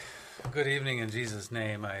Good evening in Jesus'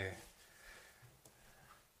 name.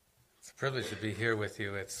 It's a privilege to be here with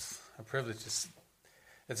you. It's a privilege.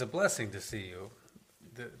 It's a blessing to see you.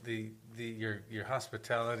 Your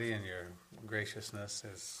hospitality and your graciousness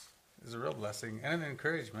is a real blessing and an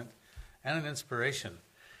encouragement and an inspiration.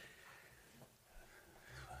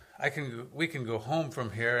 We can go home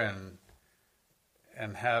from here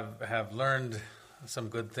and have learned some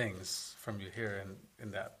good things from you here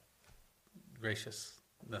in that graciousness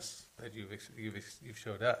that you've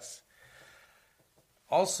showed us.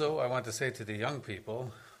 Also, I want to say to the young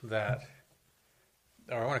people I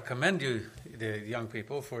want to commend you, the young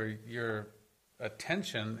people, for your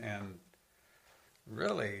attention and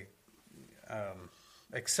really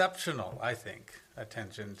exceptional, I think,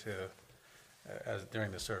 attention to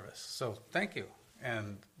during the service. So thank you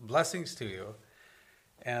and blessings to you.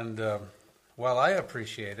 And while I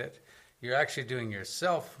appreciate it, you're actually doing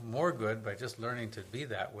yourself more good by just learning to be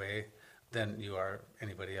that way than you are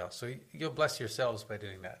anybody else. So you'll bless yourselves by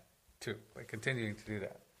doing that too, by continuing to do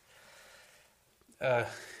that.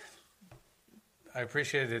 I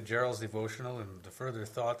appreciated Gerald's devotional and the further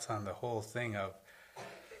thoughts on the whole thing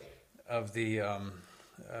of the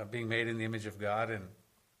being made in the image of God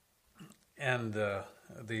and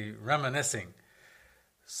the reminiscing.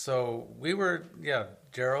 So we were,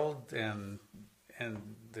 Gerald and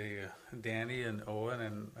the Danny and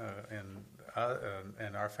Owen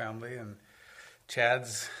and our family and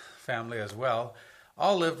Chad's family as well,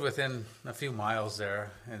 all lived within a few miles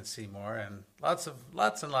there in Seymour, and lots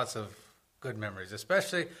and lots of good memories.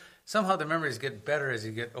 Especially, somehow the memories get better as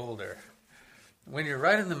you get older. When you're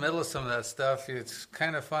right in the middle of some of that stuff, it's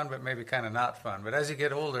kind of fun, but maybe kind of not fun. But as you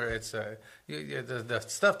get older, it's the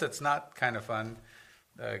stuff that's not kind of fun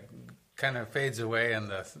kind of fades away,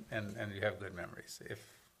 and you have good memories.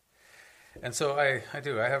 And so I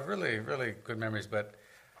do. I have really, really good memories. But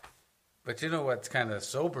you know what's kind of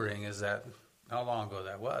sobering is that how long ago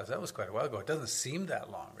that was. That was quite a while ago. It doesn't seem that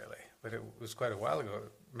long, really, but it was quite a while ago.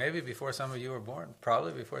 Maybe before some of you were born.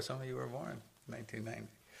 Probably before some of you were born, 1990.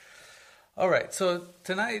 All right. So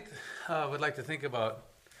tonight, I would like to think about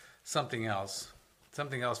something else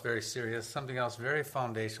very serious, something else very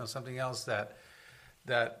foundational, something else that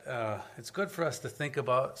it's good for us to think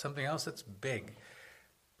about, something else that's big.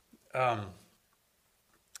 I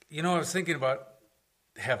was thinking about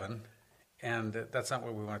heaven, and that's not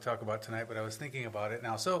what we want to talk about tonight, but I was thinking about it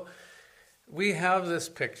now. So we have this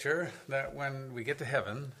picture that when we get to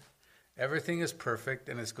heaven, everything is perfect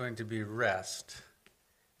and it's going to be rest,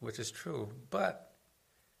 which is true. But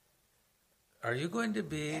do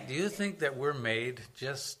you think that we're made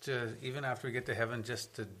just to, even after we get to heaven,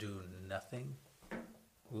 just to do nothing?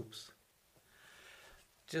 Oops.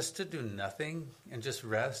 Just to do nothing and just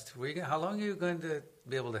rest? How long are you going to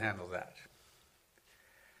be able to handle that?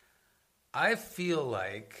 I feel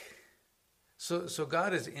like, so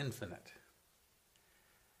God is infinite.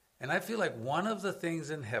 And I feel like one of the things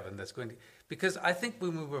in heaven that's going to, because I think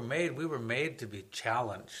when we were made to be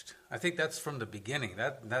challenged. I think that's from the beginning.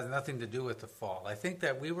 That has nothing to do with the fall. I think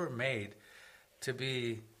that we were made to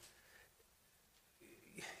be,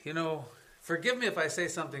 forgive me if I say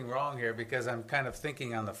something wrong here because I'm kind of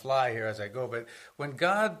thinking on the fly here as I go, but when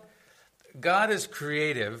God is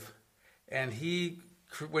creative, and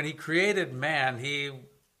when he created man,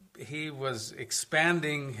 he was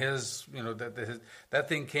expanding his, that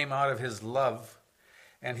thing came out of his love,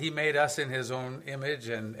 and he made us in his own image,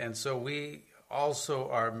 and so we also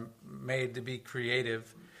are made to be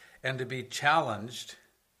creative and to be challenged.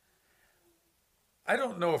 I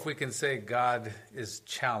don't know if we can say God is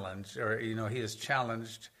challenged, or he is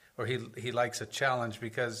challenged, or he likes a challenge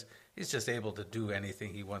because he's just able to do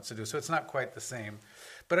anything he wants to do. So it's not quite the same.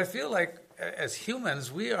 But I feel like as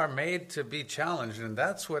humans, we are made to be challenged, and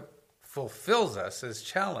that's what fulfills us as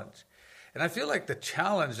challenge. And I feel like the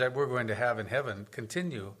challenge that we're going to have in heaven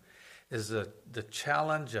is the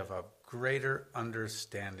challenge of a greater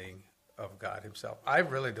understanding of God himself. I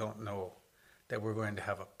really don't know that we're going to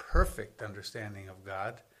have a perfect understanding of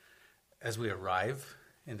God as we arrive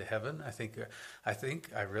into heaven.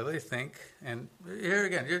 I really think, and here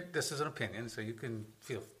again, this is an opinion, so you can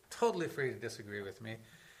feel totally free to disagree with me,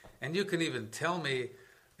 and you can even tell me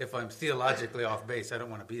if I'm theologically off base. I don't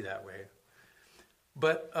want to be that way.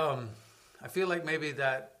 But I feel like maybe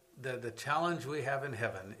that the challenge we have in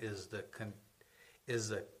heaven is the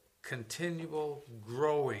continual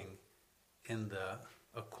growing in the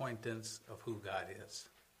acquaintance of who God is.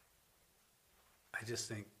 I just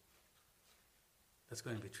think that's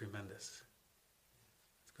going to be tremendous.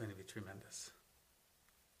 It's going to be tremendous.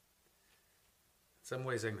 In some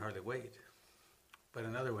ways I can hardly wait. But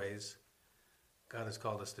in other ways, God has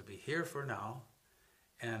called us to be here for now,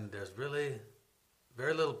 and there's really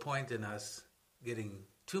very little point in us getting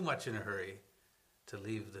too much in a hurry to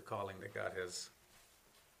leave the calling that God has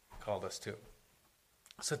called us to.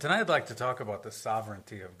 So tonight I'd like to talk about the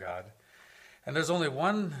sovereignty of God. And there's only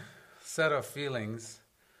one set of feelings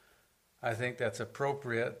I think that's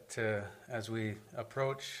appropriate to, as we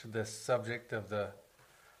approach this subject of the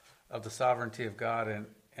sovereignty of God,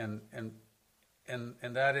 and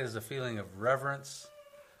that is a feeling of reverence,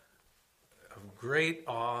 of great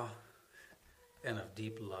awe, and of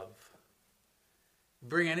deep love.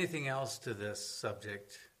 Bring anything else to this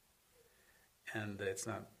subject, and it's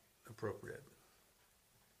not appropriate.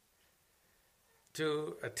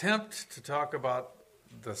 To attempt to talk about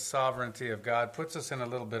the sovereignty of God puts us in a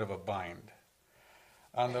little bit of a bind.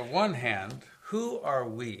 On the one hand, who are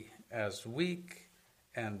we as weak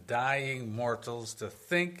and dying mortals to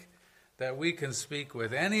think that we can speak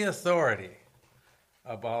with any authority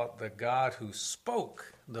about the God who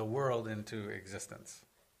spoke the world into existence?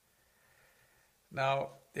 Now,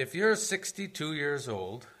 if you're 62 years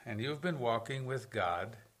old and you've been walking with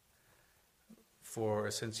God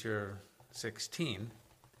since you're 16,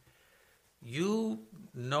 you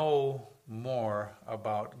know more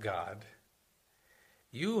about God.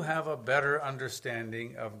 You have a better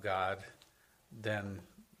understanding of God than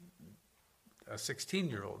a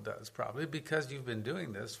 16-year-old does, probably, because you've been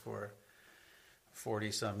doing this for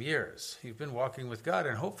 40-some years. You've been walking with God,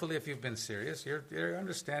 and hopefully if you've been serious, your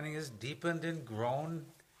understanding is deepened and grown.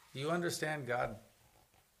 You understand God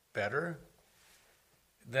better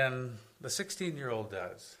than the 16-year-old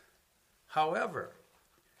does. However,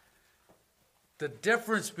 the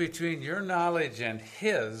difference between your knowledge and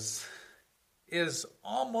his is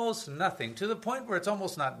almost nothing, to the point where it's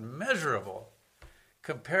almost not measurable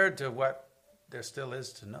compared to what there still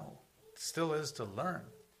is to know, still is to learn.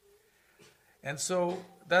 And so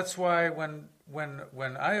that's why when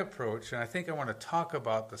I approach, and I think I want to talk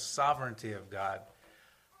about the sovereignty of God,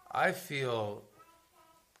 I feel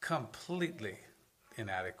completely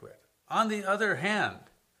inadequate. On the other hand,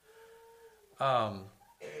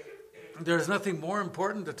 there's nothing more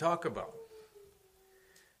important to talk about.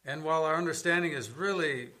 And while our understanding is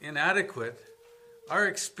really inadequate, our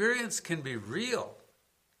experience can be real.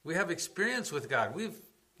 We have experience with God. We've,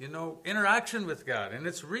 interaction with God, and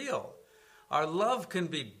it's real. Our love can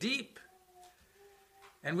be deep,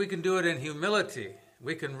 and we can do it in humility.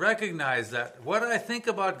 We can recognize that what I think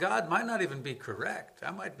about God might not even be correct.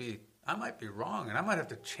 I might be wrong, and I might have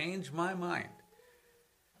to change my mind.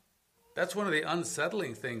 That's one of the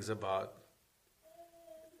unsettling things about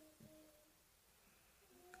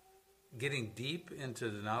getting deep into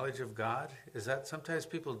the knowledge of God, is that sometimes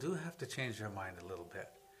people do have to change their mind a little bit.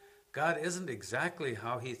 God isn't exactly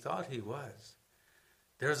how he thought he was.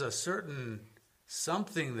 There's a certain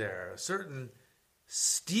something there, a certain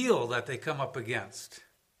steel that they come up against.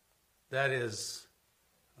 That is,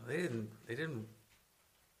 they didn't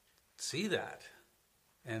see that,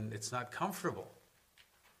 and it's not comfortable.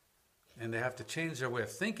 And they have to change their way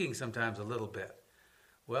of thinking sometimes a little bit.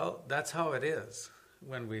 Well, that's how it is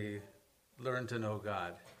when we learn to know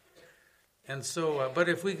God. And so, but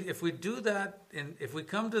if we do that, if we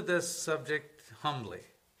come to this subject humbly,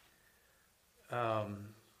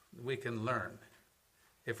 we can learn.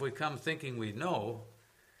 If we come thinking we know,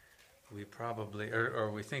 we probably,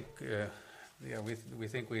 or we think, we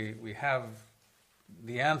think we have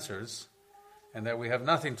the answers, and that we have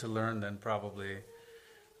nothing to learn, then probably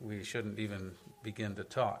we shouldn't even begin to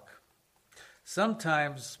talk.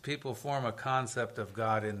 Sometimes people form a concept of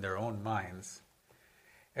God in their own minds,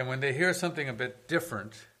 and when they hear something a bit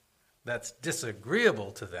different that's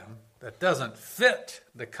disagreeable to them, that doesn't fit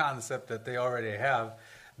the concept that they already have,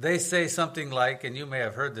 they say something like, and you may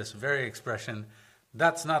have heard this very expression,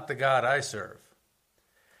 "That's not the God I serve."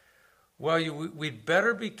 Well, we'd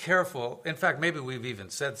better be careful. In fact, maybe we've even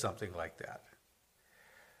said something like that.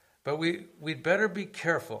 But we'd better be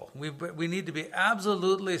careful. We need to be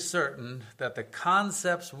absolutely certain that the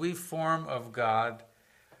concepts we form of God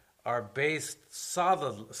are based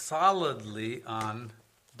solidly on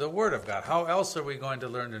the Word of God. How else are we going to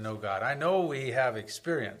learn to know God? I know we have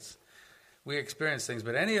experience. We experience things,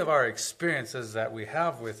 but any of our experiences that we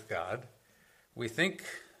have with God, we think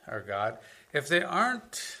are God, if they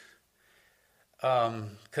aren't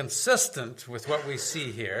consistent with what we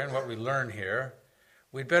see here and what we learn here,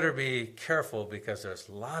 we'd better be careful, because there's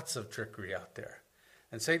lots of trickery out there.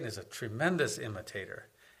 And Satan is a tremendous imitator.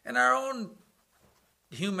 And our own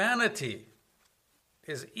humanity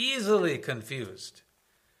is easily confused.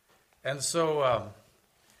 And so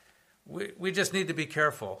we just need to be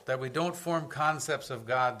careful that we don't form concepts of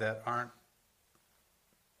God that aren't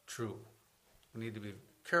true. We need to be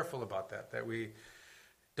careful about that we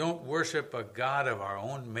don't worship a God of our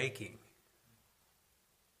own making.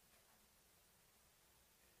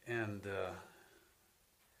 And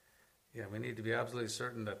we need to be absolutely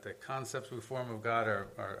certain that the concepts we form of God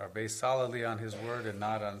are based solidly on His Word and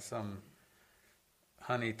not on some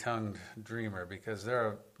honey-tongued dreamer, because there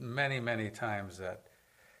are many, many times that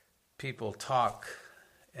people talk,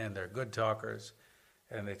 and they're good talkers,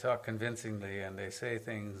 and they talk convincingly, and they say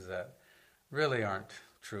things that really aren't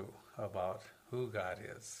true about who God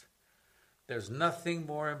is. There's nothing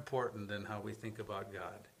more important than how we think about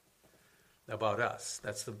God, about us.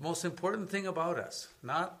 That's the most important thing about us.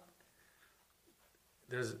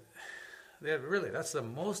 That's the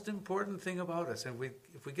most important thing about us. And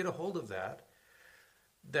if we get a hold of that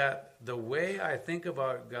the way I think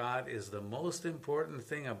about God is the most important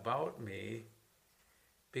thing about me,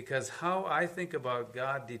 because how I think about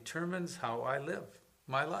God determines how I live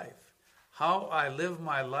my life. How I live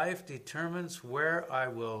my life determines where I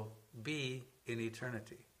will be in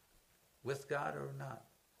eternity, with God or not.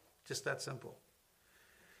 Just that simple.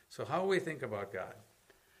 So how we think about God,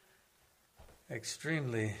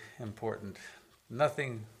 extremely important.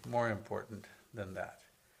 Nothing more important than that.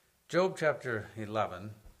 Job chapter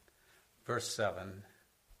 11, verse 7,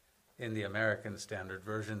 in the American Standard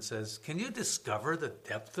Version says, "Can you discover the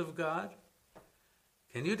depth of God?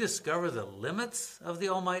 Can you discover the limits of the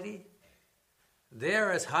Almighty? They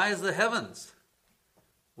are as high as the heavens.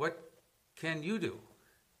 What can you do?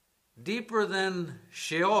 Deeper than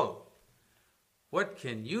Sheol. What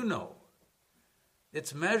can you know?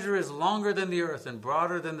 Its measure is longer than the earth and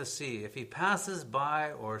broader than the sea. If He passes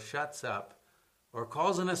by or shuts up or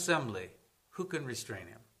calls an assembly, who can restrain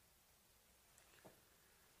Him?"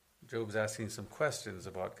 Job's asking some questions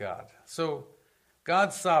about God. So,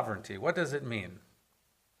 God's sovereignty, what does it mean?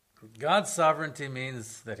 God's sovereignty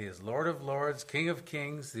means that He is Lord of lords, King of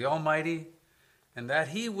kings, the Almighty, and that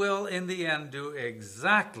He will, in the end, do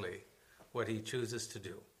exactly what He chooses to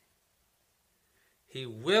do. He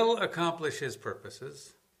will accomplish His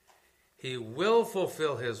purposes. He will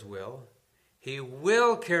fulfill His will. He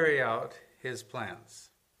will carry out His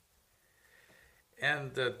plans.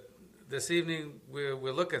 And this evening we'll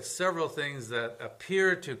look at several things that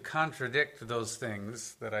appear to contradict those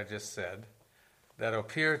things that I just said, that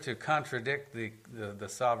appear to contradict the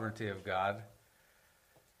sovereignty of God.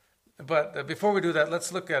 But before we do that,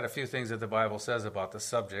 let's look at a few things that the Bible says about the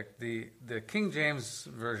subject. The King James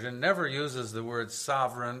Version never uses the word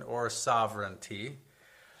sovereign or sovereignty.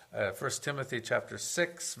 1 Timothy chapter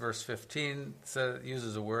 6, verse 15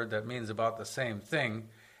 uses a word that means about the same thing.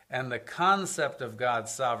 And the concept of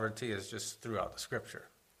God's sovereignty is just throughout the Scripture.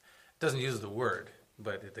 It doesn't use the word,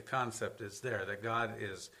 but the concept is there, that God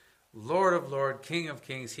is Lord of lords, King of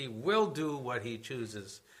kings. He will do what He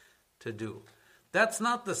chooses to do. That's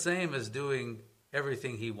not the same as doing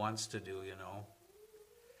everything He wants to do,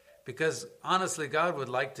 Because honestly, God would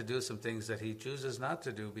like to do some things that He chooses not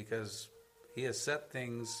to do, because He has set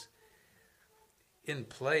things in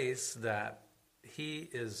place that He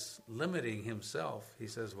is limiting Himself. He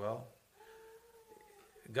says, well,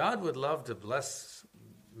 God would love to bless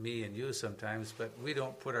me and you sometimes, but we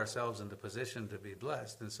don't put ourselves in the position to be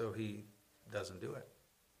blessed, and so He doesn't do it.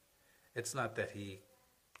 It's not that He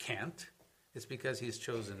can't. It's because He's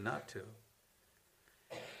chosen not to.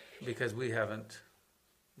 Because we haven't.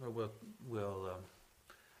 We'll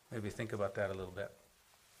maybe think about that a little bit.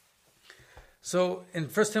 So in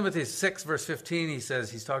 1 Timothy 6, verse 15, he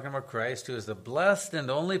says, he's talking about Christ, who is the blessed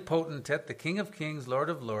and only potentate, the King of kings, Lord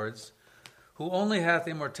of lords, who only hath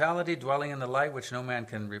immortality, dwelling in the light which no man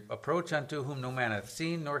can approach unto, whom no man hath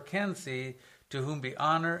seen nor can see, to whom be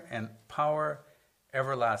honor and power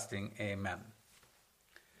everlasting. Amen.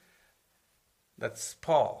 That's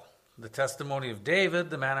Paul. The testimony of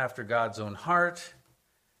David, the man after God's own heart,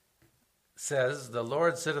 says, "The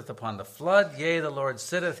Lord sitteth upon the flood, yea, the Lord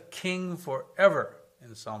sitteth king forever,"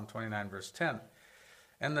 in Psalm 29, verse 10.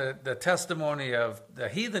 And the testimony of the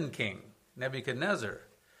heathen king, Nebuchadnezzar.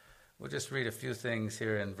 We'll just read a few things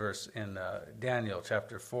here in Daniel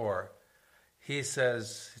chapter 4. He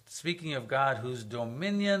says, speaking of God, whose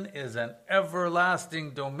dominion is an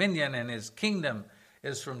everlasting dominion, and His kingdom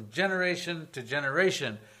is from generation to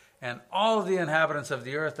generation, and all the inhabitants of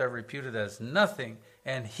the earth are reputed as nothing,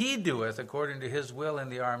 and He doeth according to His will in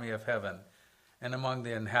the army of heaven and among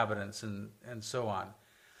the inhabitants, and so on.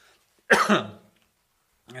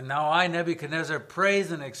 And now I, Nebuchadnezzar,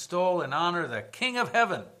 praise and extol and honor the King of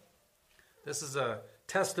heaven. This is a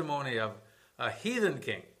testimony of a heathen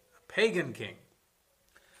king, a pagan king.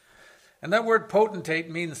 And that word potentate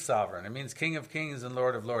means sovereign. It means King of Kings and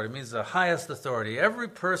Lord of Lords. It means the highest authority. Every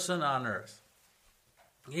person on earth,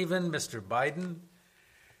 even Mr. Biden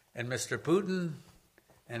and Mr. Putin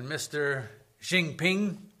and Mr. Xi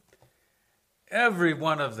Jinping, every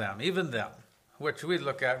one of them, even them, which we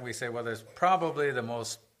look at and we say, well, there's probably the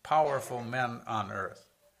most powerful men on earth.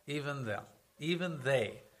 Even them, even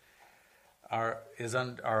they are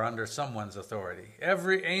under someone's authority.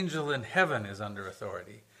 Every angel in heaven is under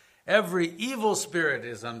authority. Every evil spirit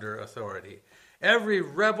is under authority. Every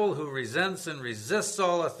rebel who resents and resists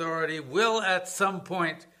all authority will at some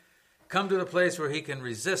point come to the place where he can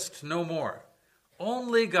resist no more.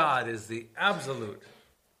 Only God is the absolute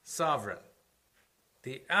sovereign,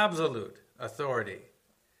 the absolute authority.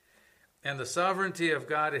 And the sovereignty of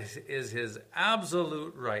God is his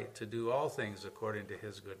absolute right to do all things according to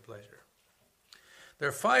his good pleasure. There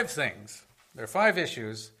are 5 things, there are 5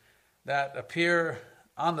 issues that appear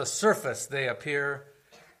on the surface, they appear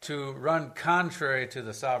to run contrary to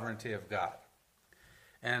the sovereignty of God.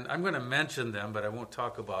 And I'm going to mention them, but I won't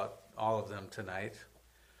talk about all of them tonight.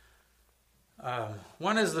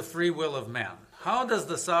 One is the free will of man. How does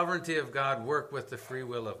the sovereignty of God work with the free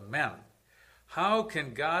will of men? How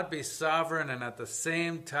can God be sovereign and at the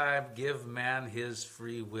same time give man his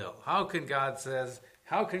free will? How can God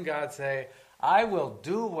say, I will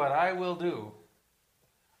do what I will do.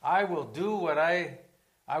 I will do what I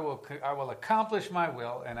will accomplish my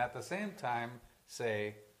will, and at the same time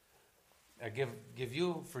say, give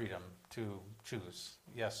you freedom to choose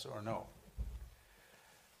yes or no.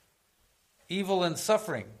 Evil and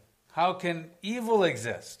suffering. How can evil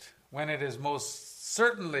exist when it is most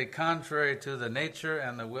certainly contrary to the nature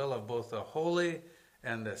and the will of both the holy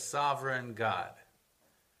and the sovereign God?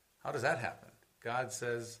 How does that happen? God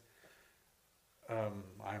says,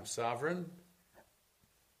 I'm sovereign,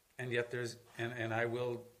 and yet and I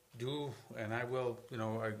will do, and I will,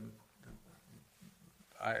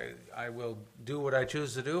 I will do what I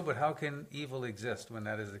choose to do, but how can evil exist when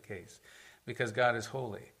that is the case? Because God is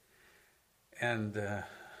holy, and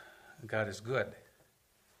God is good.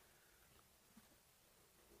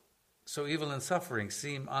 So evil and suffering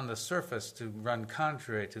seem on the surface to run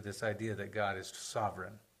contrary to this idea that God is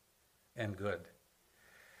sovereign and good.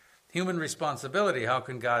 Human responsibility. How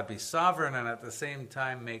can God be sovereign and at the same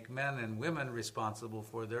time make men and women responsible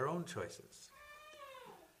for their own choices?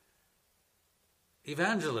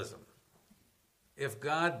 Evangelism. If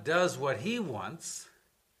God does what he wants,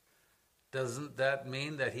 doesn't that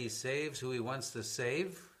mean that he saves who he wants to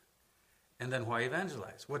save? And then why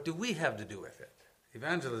evangelize? What do we have to do with it?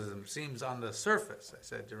 Evangelism seems on the surface, I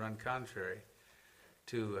said, to run contrary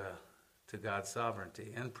to God's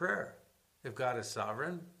sovereignty. And prayer. If God is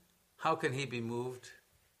sovereign, how can he be moved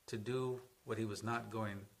to do what he was not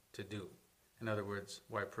going to do? In other words,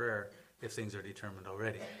 why prayer if things are determined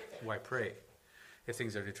already? Why pray if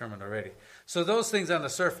things are determined already? So those things on the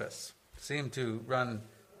surface seem to run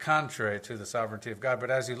contrary to the sovereignty of God. But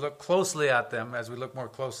as you look closely at them, as we look more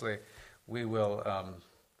closely, we will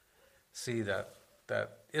see that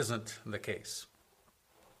that isn't the case.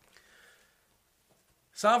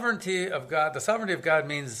 Sovereignty of God. The sovereignty of God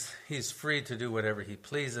means he's free to do whatever he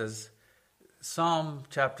pleases. Psalm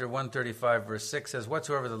chapter 135 verse 6 says,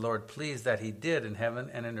 whatsoever the Lord pleased that he did in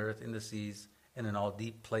heaven and in earth, in the seas, and in all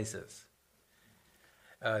deep places.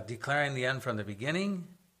 Declaring the end from the beginning,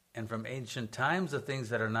 and from ancient times the things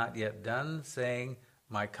that are not yet done, saying,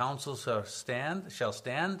 my counsel shall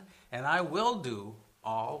stand, and I will do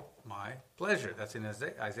all my pleasure. That's in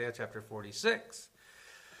Isaiah chapter 46.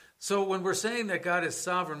 So when we're saying that God is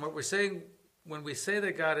sovereign, what we're saying, when we say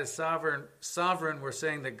that God is sovereign, we're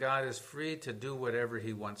saying that God is free to do whatever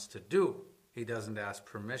he wants to do. He doesn't ask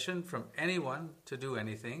permission from anyone to do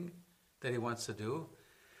anything that he wants to do.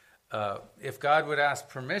 If God would ask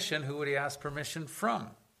permission, who would he ask permission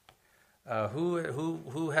from?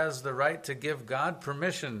 Who has the right to give God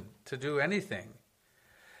permission to do anything?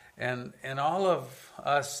 And all of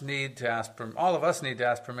us need to ask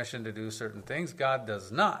permission to do certain things. God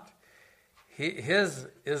does not. His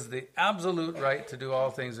is the absolute right to do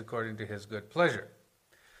all things according to his good pleasure.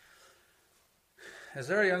 Is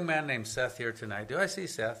there a young man named Seth here tonight? Do I see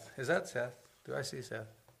Seth? Is that Seth? Do I see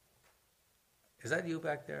Seth? Is that you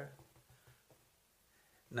back there?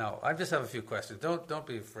 No, I just have a few questions. Don't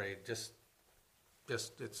be afraid. Just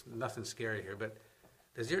it's nothing scary here. But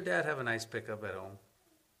does your dad have a nice pickup at home?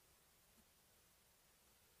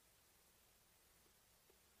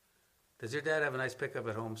 Does your dad have a nice pickup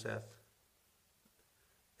at home, Seth?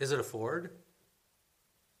 Is it a Ford?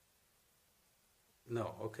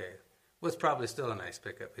 No, okay. Well, it's probably still a nice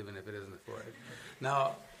pickup, even if it isn't a Ford.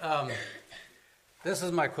 Now, This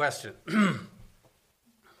is my question.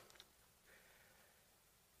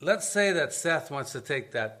 Let's say that Seth wants to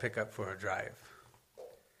take that pickup for a drive.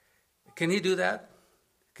 Can he do that?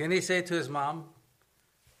 Can he say to his mom,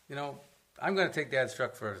 I'm going to take Dad's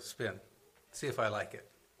truck for a spin, see if I like it,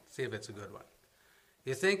 see if it's a good one.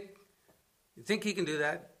 You think he can do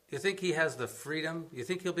that? You think he has the freedom? You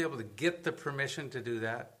think he'll be able to get the permission to do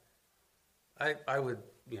that? I would,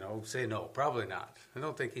 say no, probably not. I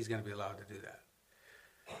don't think he's going to be allowed to do that.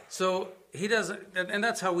 So he doesn't, and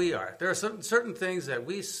that's how we are. There are certain things that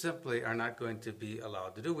we simply are not going to be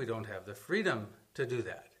allowed to do. We don't have the freedom to do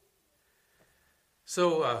that.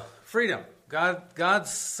 So freedom.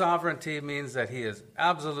 God's sovereignty means that he is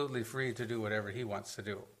absolutely free to do whatever he wants to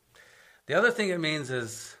do. The other thing it means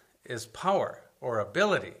is power or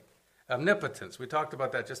ability, omnipotence. We talked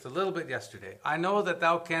about that just a little bit yesterday. I know that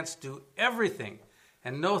thou canst do everything,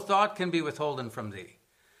 and no thought can be withholden from thee.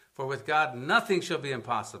 For with God nothing shall be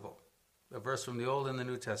impossible. A verse from the Old and the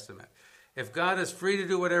New Testament. If God is free to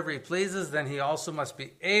do whatever he pleases, then he also must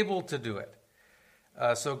be able to do it.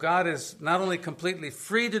 So God is not only completely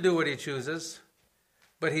free to do what he chooses,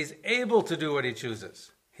 but he's able to do what he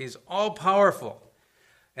chooses. He's all-powerful.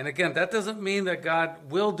 And again, that doesn't mean that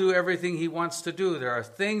God will do everything he wants to do. There are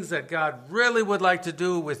things that God really would like to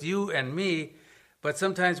do with you and me, but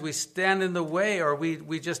sometimes we stand in the way or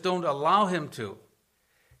we just don't allow him to.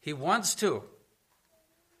 He wants to,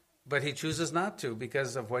 but he chooses not to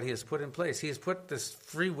because of what he has put in place. He has put this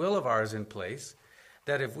free will of ours in place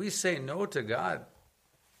that if we say no to God,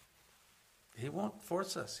 he won't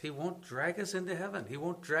force us. He won't drag us into heaven. He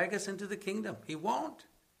won't drag us into the kingdom. He won't.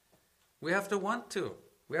 We have to want to.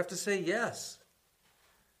 We have to say yes.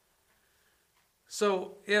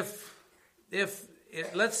 So if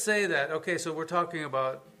let's say that, okay, so we're talking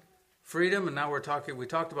about freedom, and now we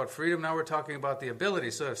talked about freedom, now we're talking about the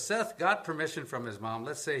ability. So if Seth got permission from his mom,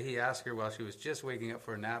 let's say he asked her while she was just waking up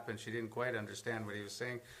for a nap and she didn't quite understand what he was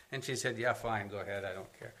saying, and she said, yeah, fine, go ahead, I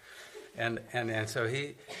don't care. And so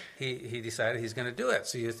he decided he's going to do it.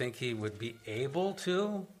 So you think he would be able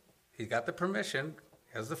to? He got the permission,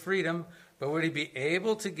 has the freedom, but would he be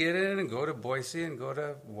able to get in and go to Boise and go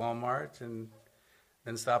to Walmart and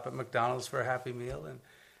then stop at McDonald's for a Happy Meal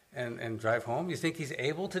and drive home? You think he's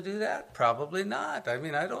able to do that? Probably not. I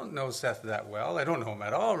mean, I don't know Seth that well. I don't know him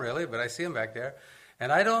at all, really, but I see him back there.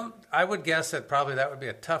 And I would guess that probably that would be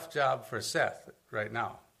a tough job for Seth right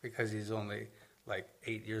now because he's only like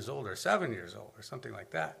 8 years old or 7 years old or something like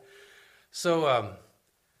that. So,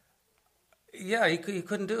 yeah, he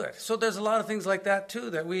couldn't do it. So there's a lot of things like that, too,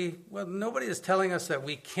 that nobody is telling us that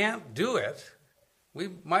we can't do it. We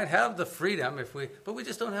might have the freedom but we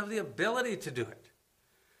just don't have the ability to do it.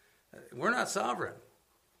 We're not sovereign.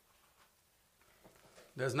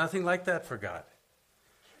 There's nothing like that for God.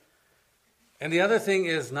 And the other thing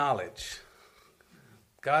is knowledge.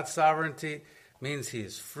 God's sovereignty means he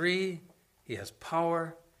is free, he has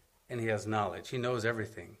power, and he has knowledge. He knows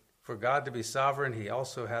everything. For God to be sovereign, he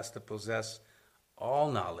also has to possess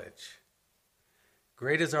all knowledge.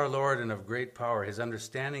 Great is our Lord and of great power. His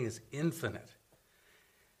understanding is infinite.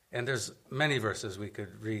 And there's many verses we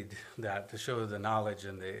could read that to show the knowledge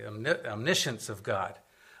and the omniscience of God.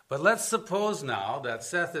 But let's suppose now that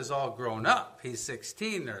Seth is all grown up. He's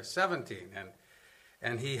 16 or 17,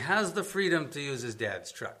 and he has the freedom to use his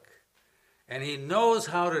dad's truck. And he knows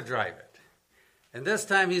how to drive it. And this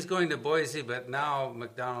time he's going to Boise, but now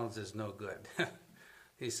McDonald's is no good.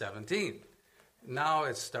 He's 17. Now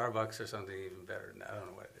it's Starbucks or something even better than that. I don't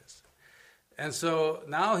know what it is. And so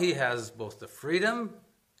now he has both the freedom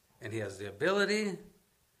and he has the ability,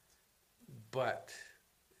 but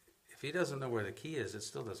if he doesn't know where the key is, it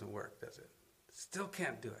still doesn't work, does it? Still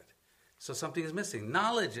can't do it. So something is missing.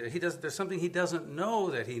 Knowledge, there's something he doesn't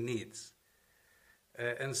know that he needs.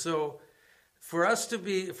 And so for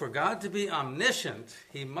God to be omniscient,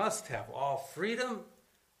 he must have all freedom,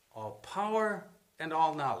 all power, and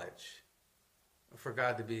all knowledge. For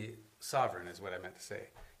God to be sovereign is what I meant to say.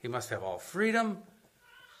 He must have all freedom.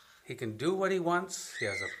 He can do what he wants. He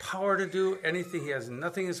has the power to do anything.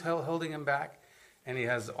 Nothing is holding him back. And he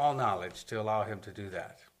has all knowledge to allow him to do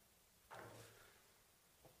that.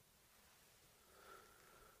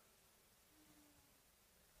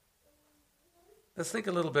 Let's think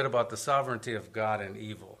a little bit about the sovereignty of God and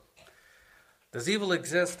evil. Does evil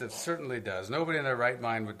exist? It certainly does. Nobody in their right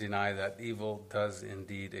mind would deny that evil does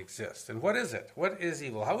indeed exist. And what is it? What is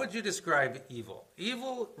evil? How would you describe evil?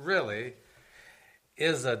 Evil really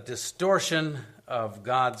is a distortion of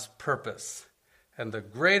God's purpose. And the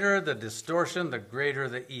greater the distortion, the greater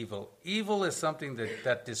the evil. Evil is something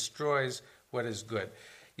that destroys what is good.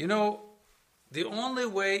 You know, the only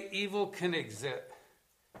way evil can exist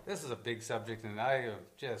This is a big subject, and I am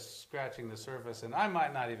just scratching the surface, and I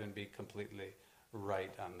might not even be completely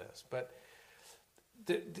right on this. But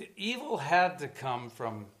the evil had to come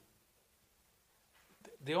from,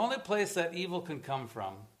 the only place that evil can come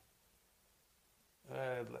from,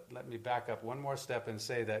 let me back up one more step and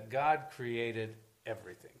say that God created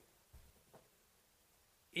everything.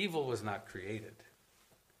 Evil was not created.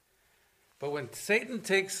 But when Satan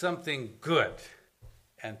takes something good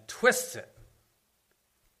and twists it,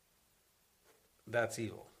 that's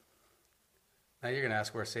evil. Now you're going to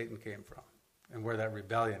ask where Satan came from and where that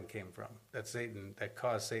rebellion came from, that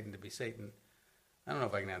caused Satan to be Satan. I don't know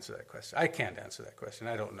if I can answer that question. I can't answer that question.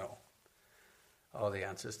 I don't know all the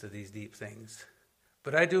answers to these deep things.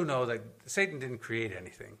 But I do know that Satan didn't create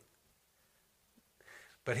anything.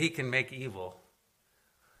 But he can make evil.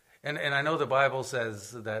 And I know the Bible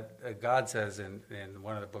says that, God says in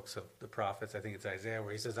one of the books of the prophets, I think it's Isaiah,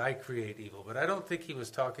 where he says, I create evil. But I don't think he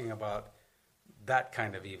was talking about that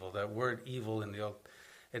kind of evil, that word evil in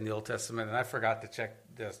the Old Testament. And I forgot to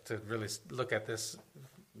check this, to really look at this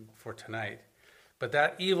for tonight. But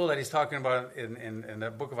that evil that he's talking about in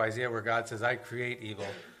the book of Isaiah, where God says, I create evil,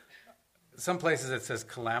 some places it says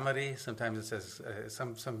calamity, sometimes it says,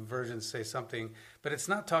 some versions say something, but it's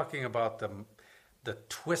not talking about the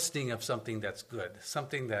twisting of something that's good,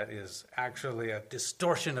 something that is actually a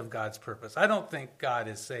distortion of God's purpose. I don't think God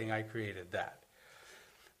is saying, I created that.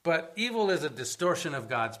 But evil is a distortion of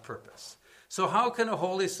God's purpose. So how can a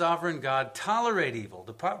holy, sovereign God tolerate evil?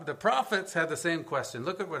 The prophets had the same question.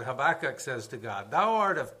 Look at what Habakkuk says to God. Thou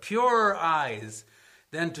art of purer eyes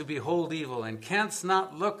than to behold evil, and canst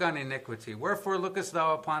not look on iniquity. Wherefore lookest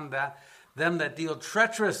thou upon them that deal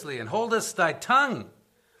treacherously, and holdest thy tongue,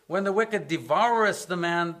 when the wicked devoureth the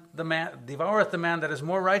man that is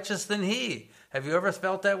more righteous than he? Have you ever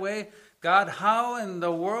felt that way? God, how in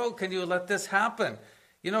the world can you let this happen?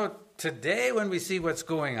 You know, today when we see what's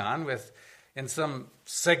going on in some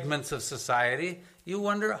segments of society, you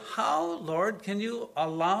wonder, how, Lord, can you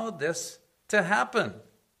allow this to happen?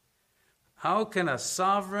 How can a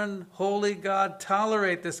sovereign, holy God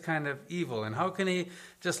tolerate this kind of evil? And how can he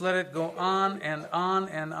just let it go on and on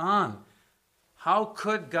and on? How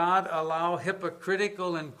could God allow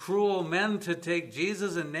hypocritical and cruel men to take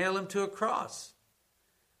Jesus and nail him to a cross?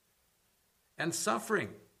 And suffering.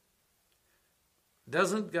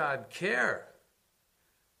 Doesn't God care?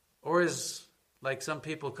 Or is, like some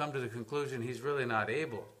people come to the conclusion, he's really not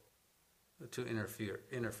able to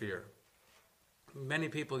interfere? Many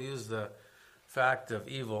people use the fact of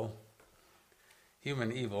evil,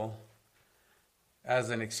 human evil, as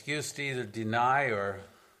an excuse to either deny or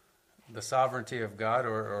the sovereignty of God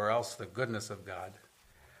or else the goodness of God.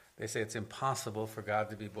 They say it's impossible for God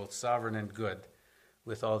to be both sovereign and good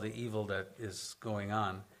with all the evil that is going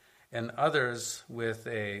on. And others, with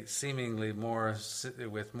a seemingly more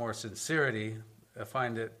sincerity,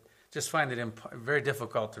 find it very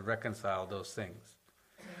difficult to reconcile those things.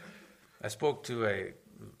 I spoke to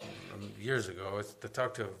years ago to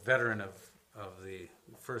talk to a veteran of the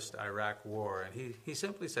first Iraq War, and he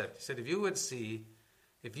simply said,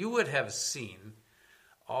 if you would have seen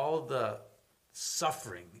all the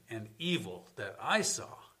suffering and evil that I saw,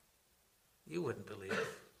 you wouldn't believe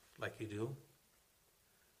like you do.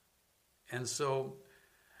 And so,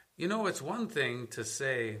 it's one thing to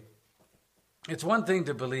say, it's one thing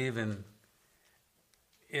to believe in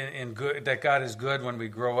good, that God is good when we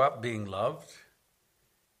grow up being loved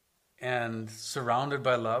and surrounded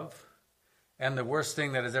by love. And the worst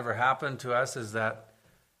thing that has ever happened to us is that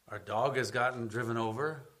our dog has gotten driven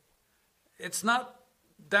over. It's not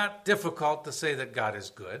that difficult to say that God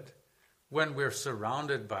is good when we're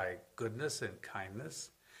surrounded by goodness and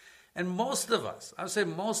kindness. And most of us, I would say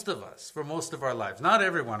most of us, for most of our lives, not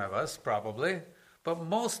every one of us probably, but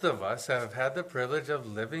most of us have had the privilege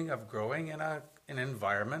of growing in an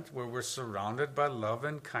environment where we're surrounded by love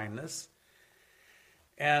and kindness.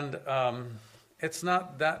 And it's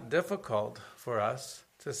not that difficult for us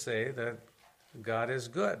to say that God is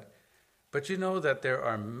good. But you know that there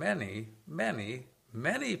are many, many,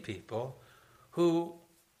 many people who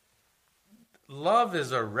love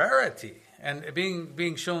is a rarity. And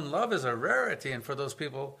being shown love is a rarity, and for those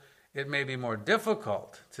people, it may be more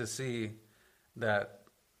difficult to see that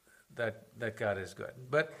God is good.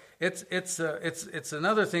 But it's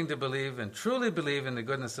another thing to believe and truly believe in the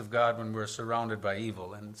goodness of God when we're surrounded by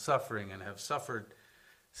evil and suffering and have suffered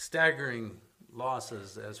staggering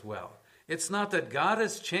losses as well. It's not that God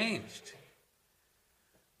has changed,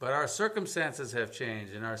 but our circumstances have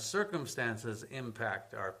changed, and our circumstances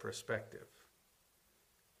impact our perspective.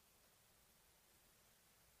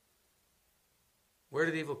 Where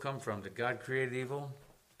did evil come from? Did God create evil?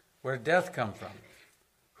 Where did death come from?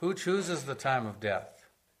 Who chooses the time of death?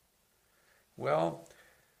 Well,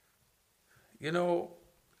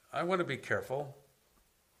 I want to be careful.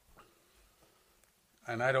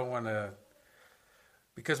 And I don't want to,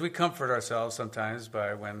 because we comfort ourselves sometimes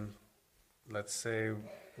by when, let's say,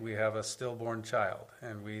 we have a stillborn child,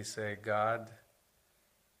 and we say, God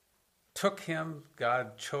took him,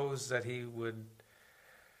 God chose that he would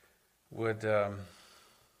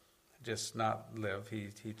just not live.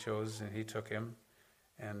 He chose and he took him,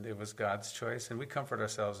 and it was God's choice. And we comfort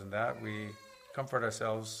ourselves in that. We comfort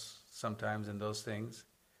ourselves sometimes in those things.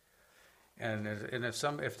 And if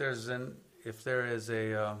there is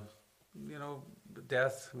a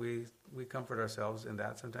death, we comfort ourselves in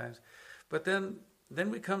that sometimes. But then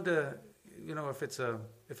we come to, if it's a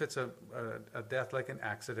death like an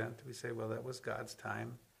accident, we say, well, that was God's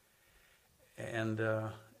time, and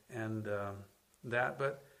that.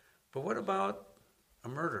 But what about a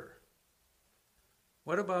murder?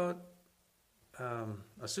 What about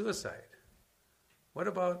a suicide? What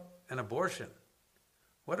about an abortion?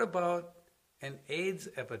 What about an AIDS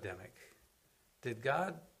epidemic? Did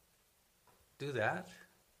God do that?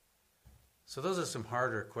 So those are some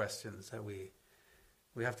harder questions that we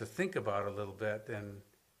have to think about a little bit,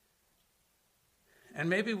 and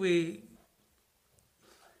maybe we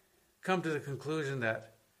come to the conclusion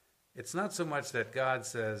that it's not so much that God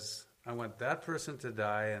says, I want that person to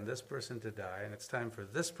die and this person to die, and it's time for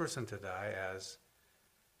this person to die, as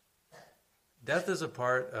death is a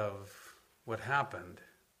part of what happened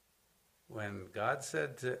when God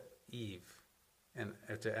said to Eve and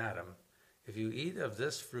to Adam, if you eat of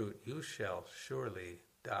this fruit, you shall surely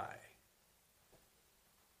die.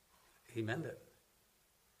 He meant it.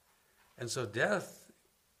 And so death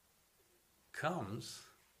comes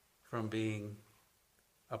from being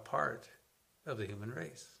a part of the human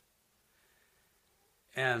race.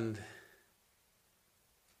 And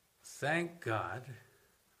thank God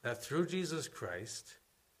that through Jesus Christ,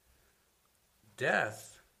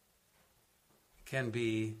 death can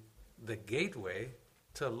be the gateway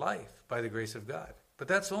to life by the grace of God. But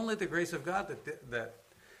that's only the grace of God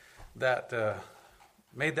that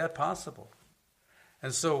made that possible.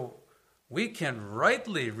 And so we can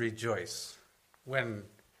rightly rejoice when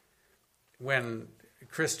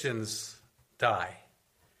Christians die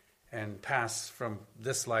and pass from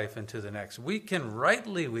this life into the next. We can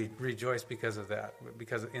rightly rejoice because of that,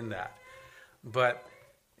 But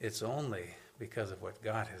it's only because of what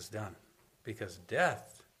God has done. Because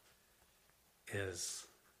death is,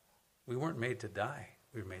 we weren't made to die,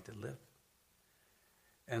 we were made to live.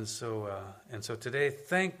 And so today,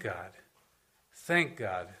 thank God,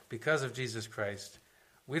 because of Jesus Christ,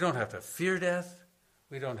 we don't have to fear death.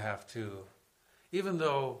 We don't have to, even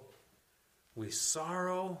though we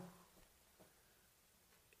sorrow,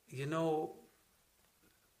 we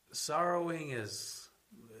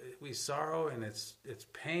sorrow and it's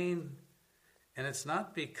pain, and it's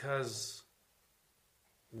not because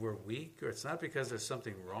we're weak, or it's not because there's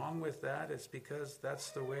something wrong with that. It's because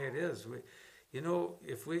that's the way it is.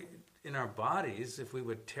 If we, in our bodies, if we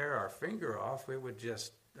would tear our finger off, it would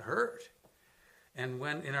just hurt. And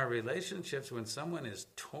when in our relationships, when someone is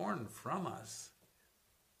torn from us,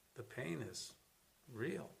 the pain is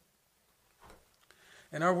real.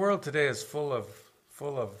 And our world today is full of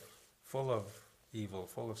evil,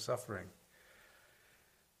 full of suffering.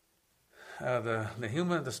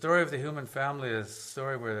 The story of the human family is a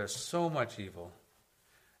story where there's so much evil,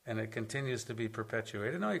 and it continues to be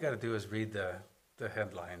perpetuated. All you got to do is read the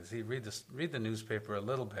headlines. You read the newspaper a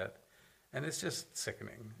little bit, and it's just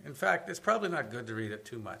sickening. In fact, it's probably not good to read it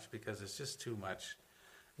too much, because it's just too much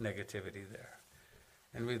negativity there.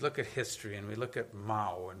 And we look at history, and we look at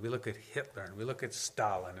Mao, and we look at Hitler, and we look at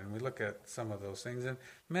Stalin, and we look at some of those things, and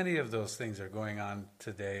many of those things are going on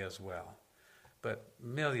today as well. But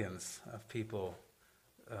millions of people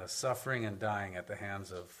suffering and dying at the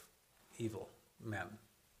hands of evil men.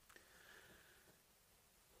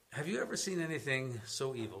 Have you ever seen anything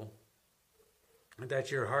so evil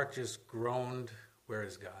that your heart just groaned, where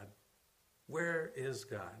is God? Where is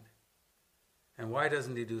God? And why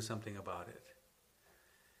doesn't he do something about it?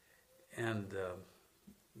 And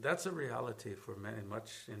that's a reality for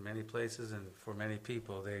in many places, and for many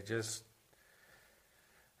people. They just,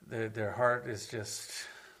 their heart is just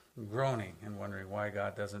groaning and wondering why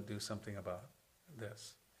God doesn't do something about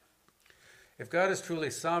this. If God is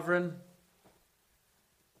truly sovereign,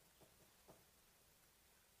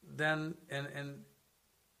 then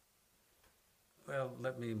well,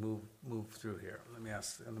 let me move through here. Let me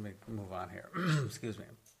move on here. Excuse me.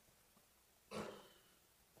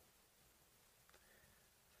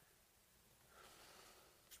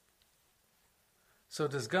 So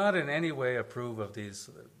does God in any way approve of this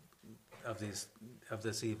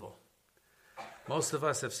evil? Most of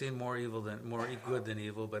us have seen more good than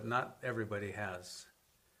evil, but not everybody has.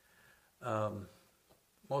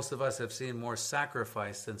 Most of us have seen more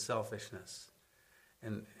sacrifice than selfishness.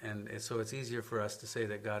 And so it's easier for us to say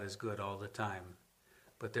that God is good all the time.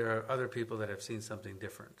 But there are other people that have seen something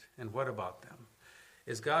different. And what about them?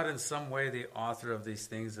 Is God in some way the author of these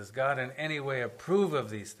things? Does God in any way approve of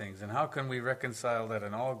these things? And how can we reconcile that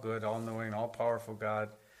an all-good, all-knowing, all-powerful God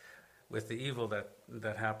with the evil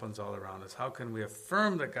that happens all around us? How can we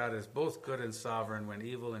affirm that God is both good and sovereign when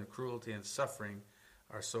evil and cruelty and suffering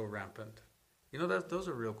are so rampant? You know, those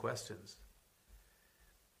are real questions.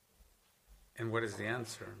 And what is the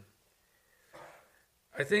answer?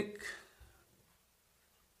 I think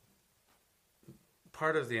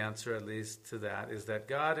part of the answer, at least, to that is that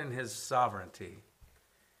God in his sovereignty,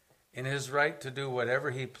 in his right to do whatever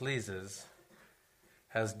he pleases,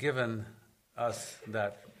 has given us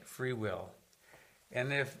that free will.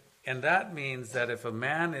 And that means that if a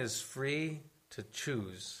man is free to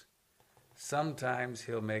choose, sometimes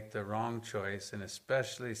he'll make the wrong choice, and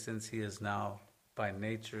especially since he is now by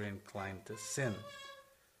nature inclined to sin.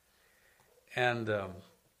 And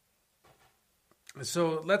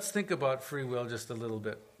so let's think about free will just a little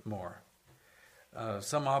bit more.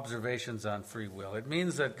 Some observations on free will. It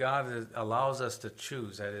means that God allows us to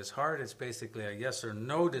choose. At his heart, it's basically a yes or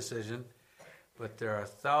no decision, but there are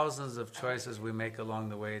thousands of choices we make along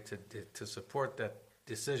the way to support that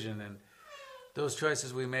decision, and those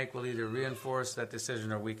choices we make will either reinforce that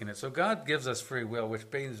decision or weaken it. So God gives us free will, which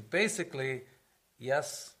means basically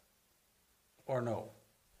yes or no.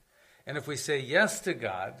 And if we say yes to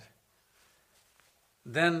God,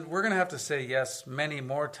 then we're going to have to say yes many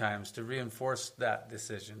more times to reinforce that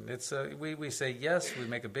decision. We say yes, we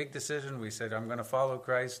make a big decision, we say, I'm going to follow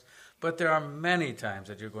Christ, but there are many times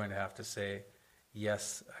that you're going to have to say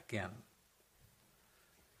yes again.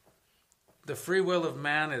 The free will of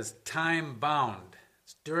man is time-bound.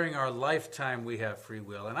 It's during our lifetime we have free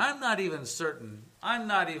will. And I'm not even certain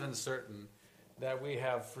that we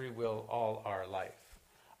have free will all our life.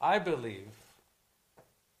 I believe,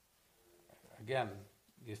 again,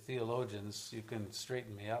 you theologians, you can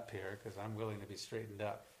straighten me up here because I'm willing to be straightened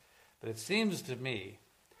up. But it seems to me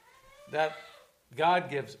that God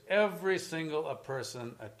gives every single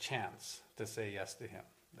person a chance to say yes to him.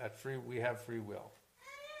 We have free will.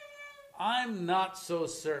 I'm not so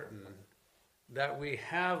certain that we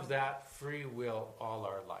have that free will all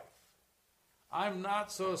our life. I'm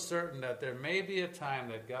not so certain that there may be a time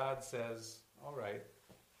that God says, all right,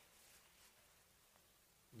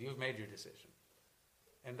 you've made your decision.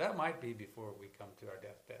 And that might be before we come to our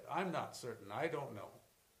deathbed. I'm not certain. I don't know.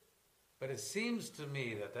 But it seems to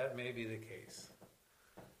me that may be the case.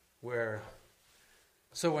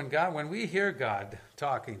 So when we hear God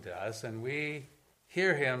talking to us and we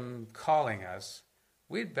hear him calling us,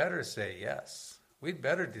 we'd better say yes. We'd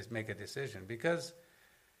better just make a decision, because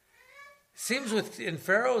it seems in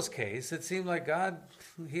Pharaoh's case, it seemed like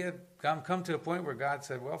he had come to a point where God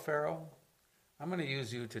said, well, Pharaoh, I'm going to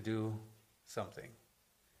use you to do something.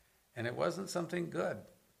 And it wasn't something good.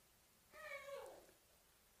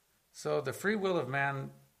 So the free will of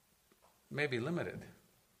man may be limited.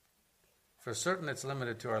 For certain, it's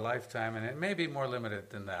limited to our lifetime, and it may be more limited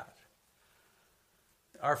than that.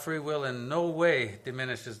 Our free will in no way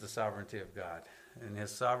diminishes the sovereignty of God. In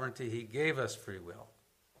his sovereignty, he gave us free will.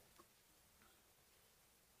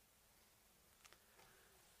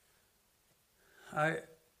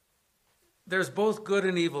 There's both good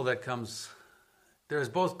and evil that comes. There's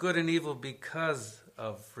both good and evil because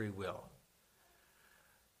of free will.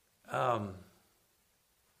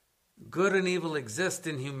 Good and evil exist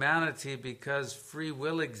in humanity because free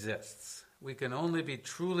will exists. We can only be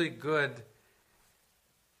truly good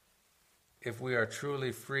if we are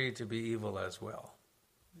truly free to be evil as well.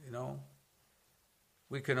 You know?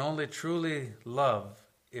 We can only truly love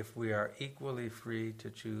if we are equally free to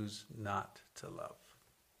choose not to love.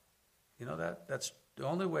 You know that? That's the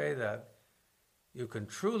only way that you can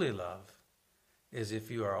truly love is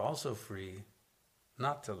if you are also free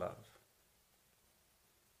not to love.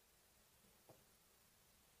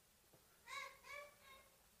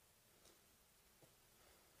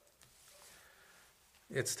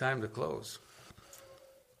 It's time to close.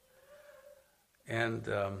 And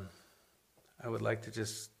I would like to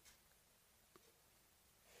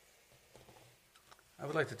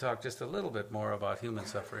talk just a little bit more about human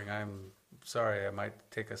suffering. I'm sorry, I might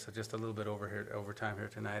take us just a little bit over time here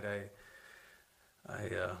tonight.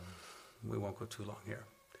 We won't go too long here.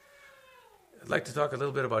 I'd like to talk a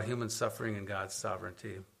little bit about human suffering and God's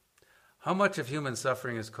sovereignty. How much of human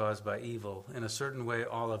suffering is caused by evil? In a certain way,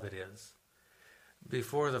 all of it is.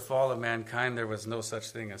 Before the fall of mankind, there was no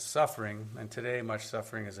such thing as suffering, and today much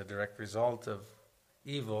suffering is a direct result of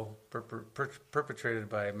evil perpetrated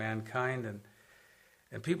by mankind,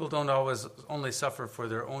 and people don't always only suffer for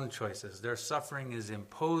their own choices. Their suffering is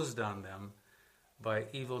imposed on them by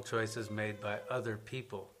evil choices made by other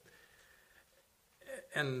people.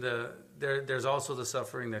 And there's also the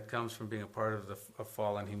suffering that comes from being a part of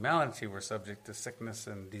fallen humanity. We're subject to sickness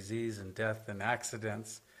and disease and death and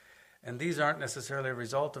accidents. And these aren't necessarily a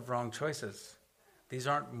result of wrong choices. These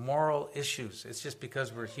aren't moral issues. It's just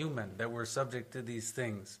because we're human that we're subject to these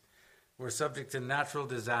things. We're subject to natural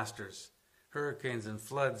disasters. Hurricanes and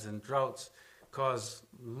floods and droughts cause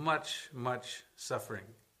much, much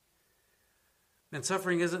suffering. And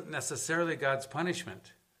suffering isn't necessarily God's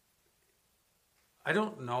punishment. I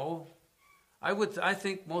don't know. I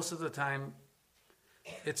think most of the time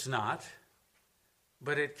it's not.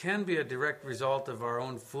 But it can be a direct result of our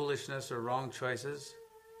own foolishness or wrong choices.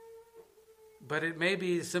 But it may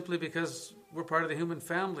be simply because we're part of the human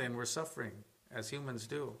family and we're suffering, as humans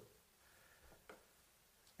do.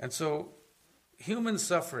 And so, human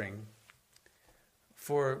suffering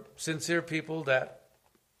for sincere people that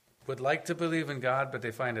would like to believe in God, but they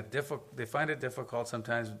find it difficult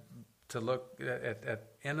sometimes to look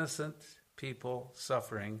at innocent people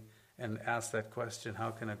suffering and ask that question, how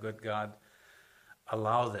can a good God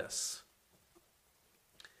allow this?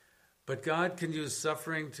 But God can use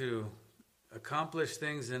suffering to accomplish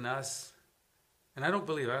things in us. And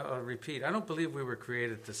I'll repeat, I don't believe we were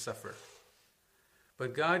created to suffer.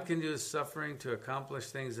 But God can use suffering to accomplish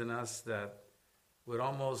things in us that would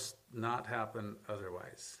almost not happen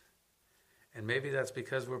otherwise. And maybe that's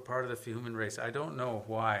because we're part of the human race. I don't know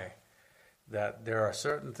why that there are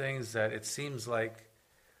certain things that it seems like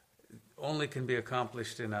only can be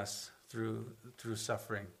accomplished in us through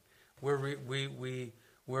suffering.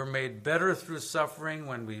 We're made better through suffering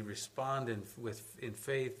when we respond in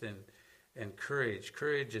faith and courage.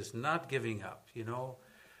 Courage is not giving up. You know,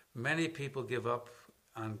 many people give up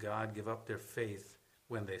on God, give up their faith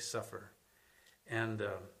when they suffer. And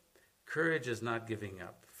courage is not giving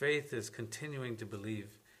up. Faith is continuing to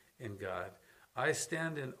believe in God. I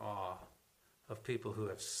stand in awe of people who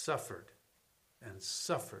have suffered and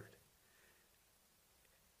suffered,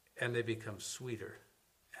 and they become sweeter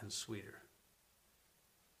and sweeter,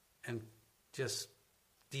 and just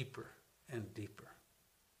deeper and deeper.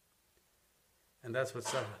 And that's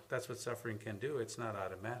what suffering can do. It's not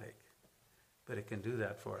automatic, but it can do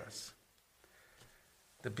that for us.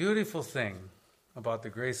 The beautiful thing about the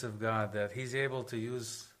grace of God, that He's able to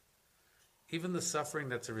use even the suffering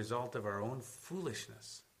that's a result of our own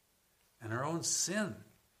foolishness and our own sin.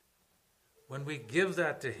 When we give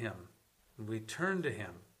that to Him, when we turn to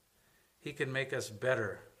Him, He can make us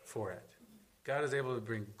better for it. God is able to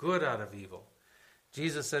bring good out of evil.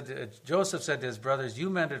 Joseph said to his brothers,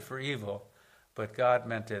 "You meant it for evil, but God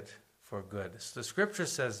meant it for good." So the scripture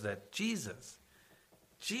says that Jesus,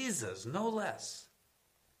 no less,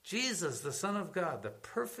 Jesus, the Son of God, the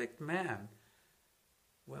perfect man,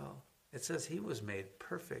 well, it says He was made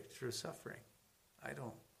perfect through suffering. I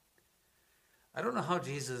don't know how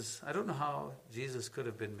Jesus could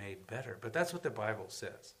have been made better, but that's what the Bible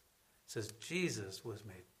says. It says Jesus was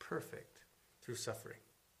made perfect through suffering.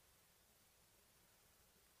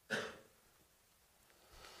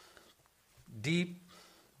 Deep,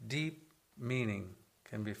 deep meaning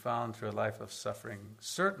can be found through a life of suffering.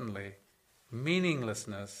 Certainly,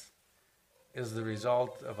 meaninglessness is the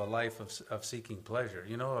result of a life of seeking pleasure.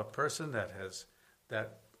 You know, a person that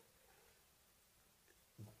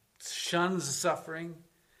shuns suffering,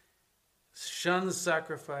 shuns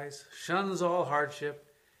sacrifice, shuns all hardship,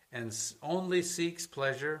 and only seeks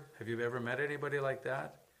pleasure. Have you ever met anybody like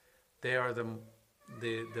that? That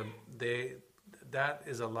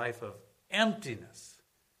is a life of emptiness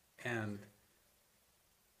and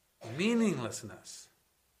meaninglessness.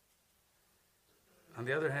 On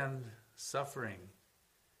the other hand, suffering,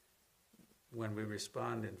 when we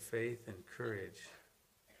respond in faith and courage,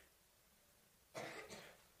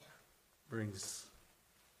 brings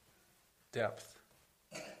depth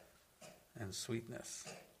and sweetness.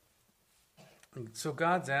 So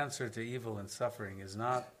God's answer to evil and suffering is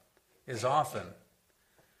often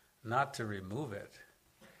not to remove it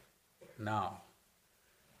now,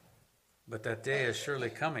 but that day is surely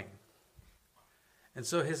coming. And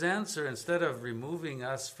so His answer, instead of removing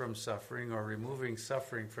us from suffering or removing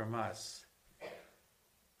suffering from us,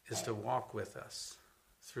 is to walk with us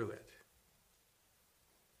through it.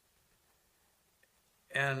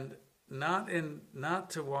 And not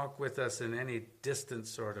to walk with us in any distant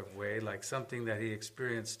sort of way, like something that he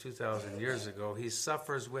experienced 2,000 years ago. He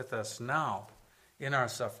suffers with us now in our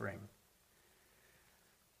suffering.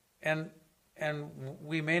 And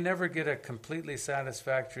we may never get a completely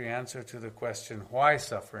satisfactory answer to the question, why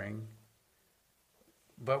suffering?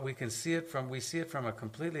 But we see it from a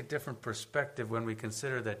completely different perspective when we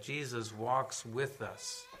consider that Jesus walks with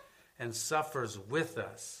us and suffers with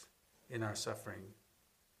us in our suffering.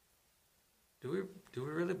 Do we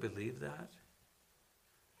really believe that?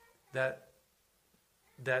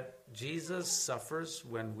 That Jesus suffers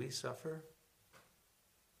when we suffer?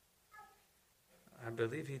 I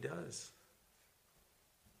believe he does.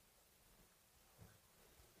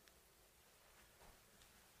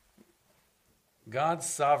 God's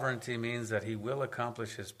sovereignty means that he will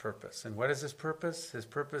accomplish his purpose. And what is his purpose? His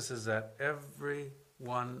purpose is that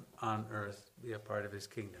everyone on earth be a part of his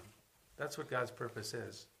kingdom. That's what God's purpose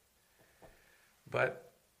is.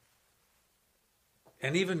 But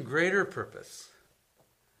an even greater purpose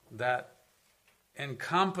that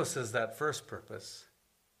encompasses that first purpose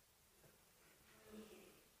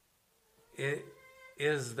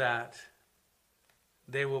is that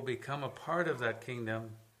they will become a part of that kingdom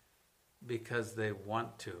because they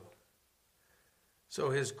want to. So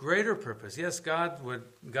his greater purpose, yes, God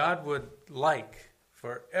would like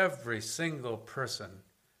for every single person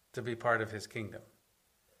to be part of his kingdom.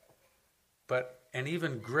 But an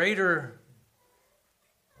even greater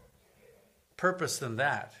purpose than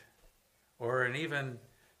that, or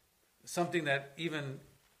something that even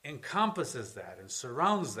encompasses that and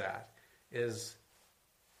surrounds that, is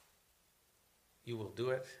you will do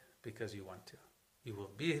it because you want to. You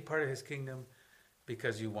will be a part of his kingdom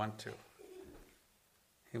because you want to.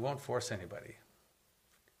 He won't force anybody.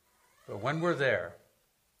 But when we're there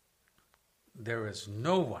is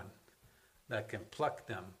no one that can pluck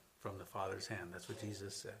them from the Father's hand. That's what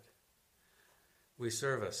Jesus said. We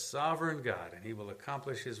serve a sovereign God, and he will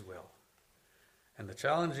accomplish his will. And the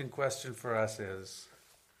challenging question for us is,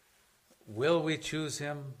 will we choose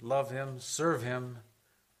him, love him, serve him,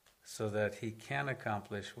 so that he can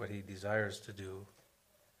accomplish what he desires to do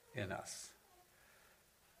in us?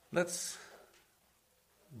 Let's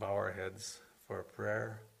bow our heads for a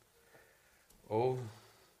prayer. O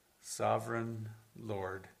sovereign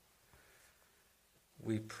Lord,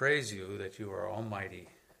 we praise you that you are almighty,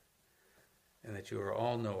 and that you are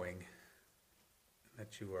all-knowing, and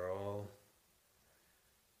that you are all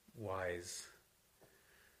wise.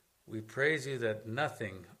 We praise you that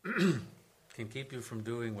nothing can keep you from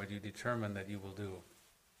doing what you determine that you will do.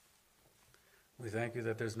 We thank you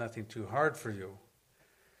that there's nothing too hard for you.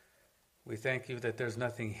 We thank you that there's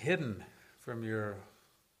nothing hidden from your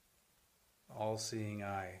all-seeing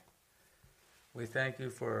eye. We thank you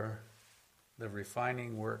for the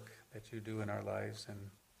refining work that you do in our lives,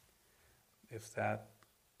 and if that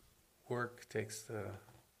work takes the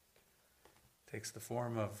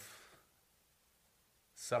form of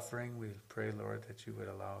suffering, we pray, Lord, that you would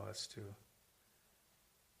allow us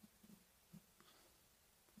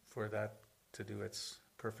for that to do its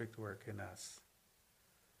perfect work in us.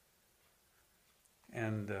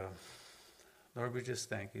 And Lord, we just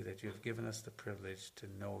thank you that you have given us the privilege to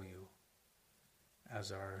know you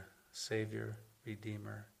as our Savior,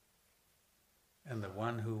 Redeemer, and the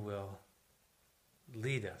one who will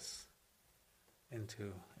lead us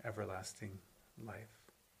into everlasting life.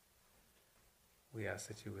 We ask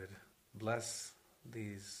that you would bless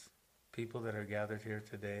these people that are gathered here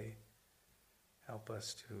today. Help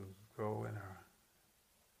us to grow in our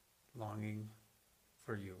longing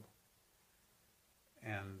for you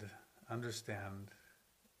and understand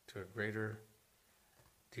to a greater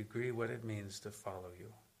degree what it means to follow you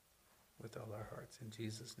with all our hearts. In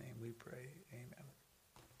Jesus' name we pray. Amen.